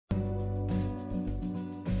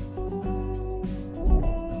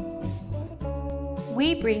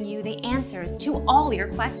we bring you the answers to all your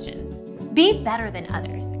questions. Be better than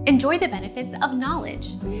others. Enjoy the benefits of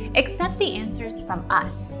knowledge. Accept the answers from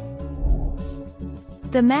us.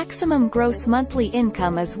 The maximum gross monthly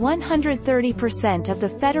income is 130% of the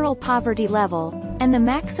federal poverty level, and the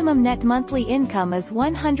maximum net monthly income is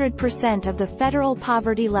 100% of the federal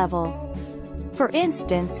poverty level. For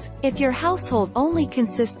instance, if your household only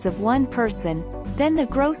consists of one person, then the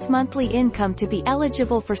gross monthly income to be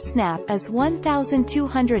eligible for SNAP is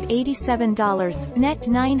 $1,287, net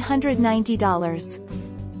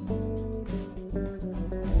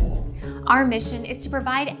 $990. Our mission is to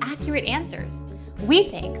provide accurate answers. We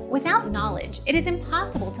think without knowledge, it is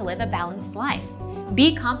impossible to live a balanced life.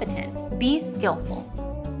 Be competent, be skillful.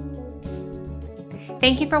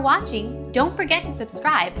 Thank you for watching. Don't forget to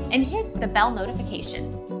subscribe and hit the bell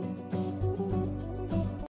notification.